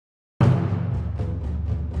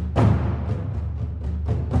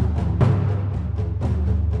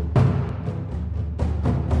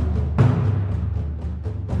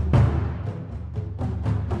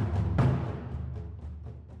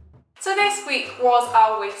this week was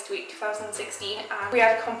our Waste Week 2016 and we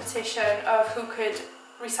had a competition of who could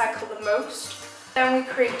recycle the most. Then we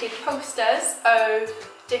created posters of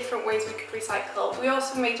different ways we could recycle. We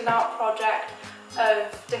also made an art project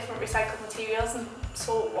of different recycled materials and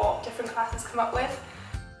saw what different classes come up with.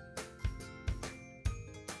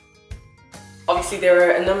 Obviously there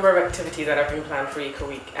are a number of activities that have been planned for Eco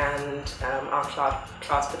Week, and our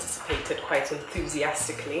class participated quite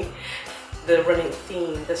enthusiastically. The running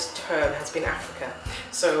theme this term has been Africa.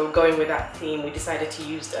 So going with that theme, we decided to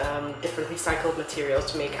use different recycled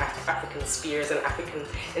materials to make African spears and African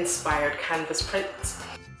inspired canvas prints.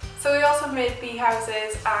 So we also made bee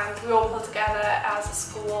houses, and we all pulled together as a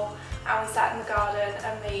school and we sat in the garden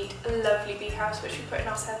and made a lovely bee house which we put in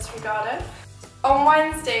our sensory garden. On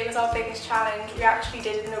Wednesday was our biggest challenge. We actually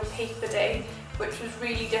did a no paper day, which was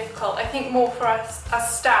really difficult. I think more for us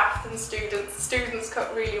as staff than students. Students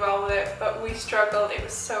coped really well with it, but we struggled. It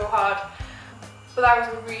was so hard. But that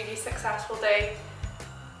was a really successful day.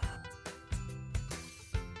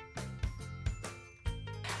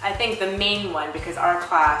 I think the main one, because our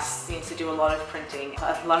class seems to do a lot of printing,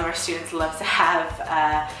 a lot of our students love to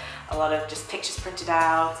have a lot of just pictures printed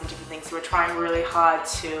out and different things. So we're trying really hard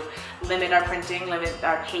to limit our printing, limit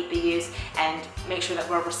our paper use, and make sure that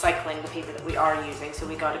we're recycling the paper that we are using. So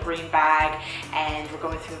we got a green bag and we're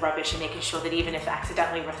going through the rubbish and making sure that even if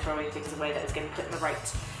accidentally we're throwing things away, that it's getting put in the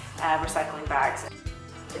right recycling bags.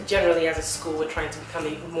 Generally as a school we're trying to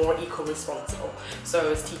become more eco-responsible,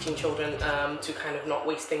 so it's teaching children to kind of not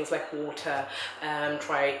waste things like water,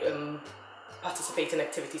 participate in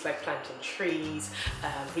activities like planting trees,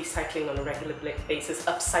 recycling on a regular basis,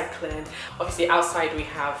 upcycling. Obviously outside we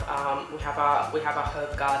have our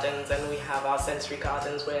herb gardens and we have our sensory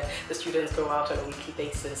gardens where the students go out on a weekly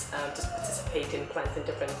basis to participate in planting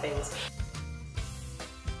different things.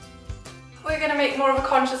 We're going to make more of a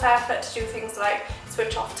conscious effort to do things like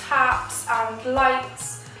switch off taps and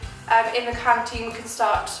lights. In the canteen we can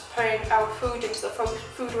start putting our food into the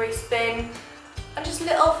food waste bin, and just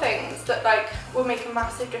little things that will make a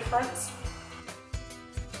massive difference.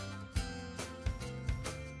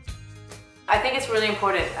 I think it's really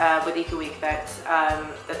important with Eco Week that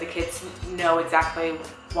the kids know exactly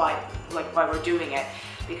why we're doing it,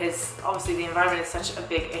 because obviously the environment is such a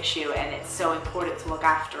big issue and it's so important to look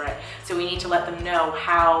after it. So we need to let them know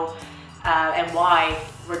how and why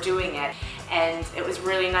we're doing it. And it was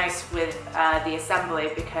really nice with the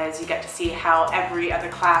assembly, because you get to see how every other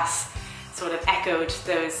class sort of echoed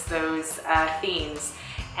those themes,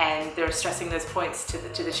 and they were stressing those points to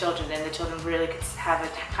the children, and the children really could have a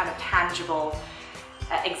kind of tangible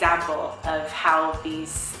example of how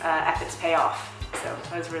these efforts pay off. So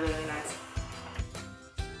that was really, really nice.